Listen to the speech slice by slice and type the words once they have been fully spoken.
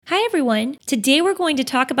everyone! Today we're going to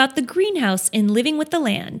talk about the greenhouse in Living with the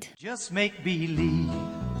Land. Just make believe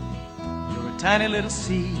you're a tiny little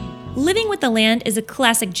seed. Living with the Land is a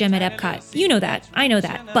classic gem at Epcot. You know that, I know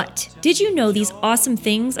that. But did you know these awesome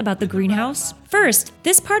things about the greenhouse? First,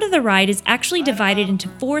 this part of the ride is actually divided into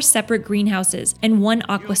 4 separate greenhouses and 1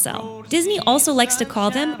 aqua cell. Disney also likes to call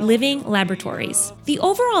them living laboratories. The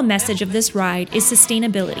overall message of this ride is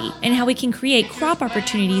sustainability and how we can create crop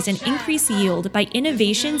opportunities and increase yield by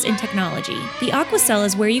innovations in technology. The aqua cell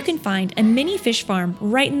is where you can find a mini fish farm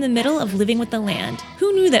right in the middle of Living with the Land.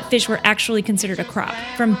 Who knew that fish were actually considered a crop?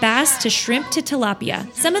 From bass to shrimp to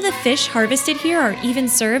tilapia. Some of the fish harvested here are even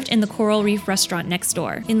served in the Coral Reef restaurant next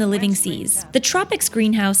door, in the Living Seas. The Tropics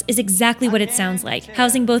greenhouse is exactly what it sounds like,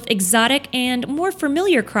 housing both exotic and more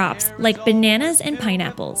familiar crops like bananas and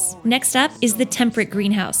pineapples. Next up is the Temperate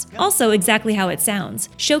greenhouse, also exactly how it sounds,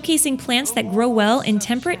 showcasing plants that grow well in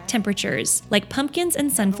temperate temperatures, like pumpkins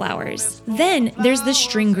and sunflowers. Then there's the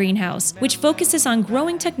String greenhouse, which focuses on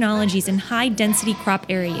growing technologies in high-density crop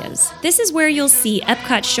areas. This is where you'll see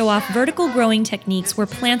Epcot show off vertical growing techniques where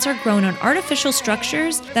plants are grown on artificial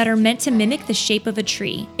structures that are meant to mimic the shape of a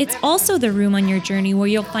tree. It's also the room on your journey where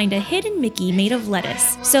you'll find a hidden Mickey made of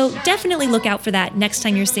lettuce, so definitely look out for that next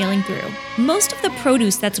time you're sailing through. Most of the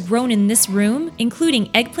produce that's grown in this room, including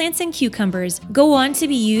eggplants and cucumbers, go on to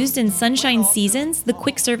be used in Sunshine Seasons, the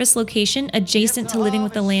quick service location adjacent to Living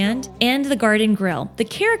with the Land, and the Garden Grill, the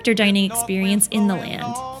character dining experience in the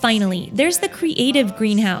land. Finally, there's the Creative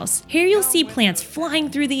greenhouse. Here you'll see plants flying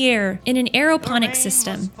through the air in an aeroponic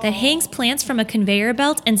system that hangs plants from a conveyor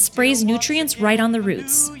belt and sprays nutrients right on the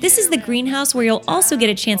roots. This is the greenhouse where you'll also get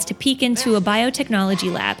a chance to peek into a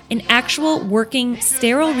biotechnology lab, an actual working,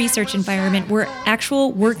 sterile research environment where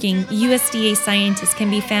actual working USDA scientists can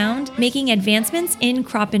be found making advancements in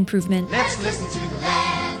crop improvement. Let's listen to the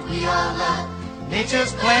land we all love.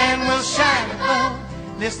 Nature's plan will shine above.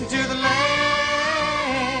 Listen to the land.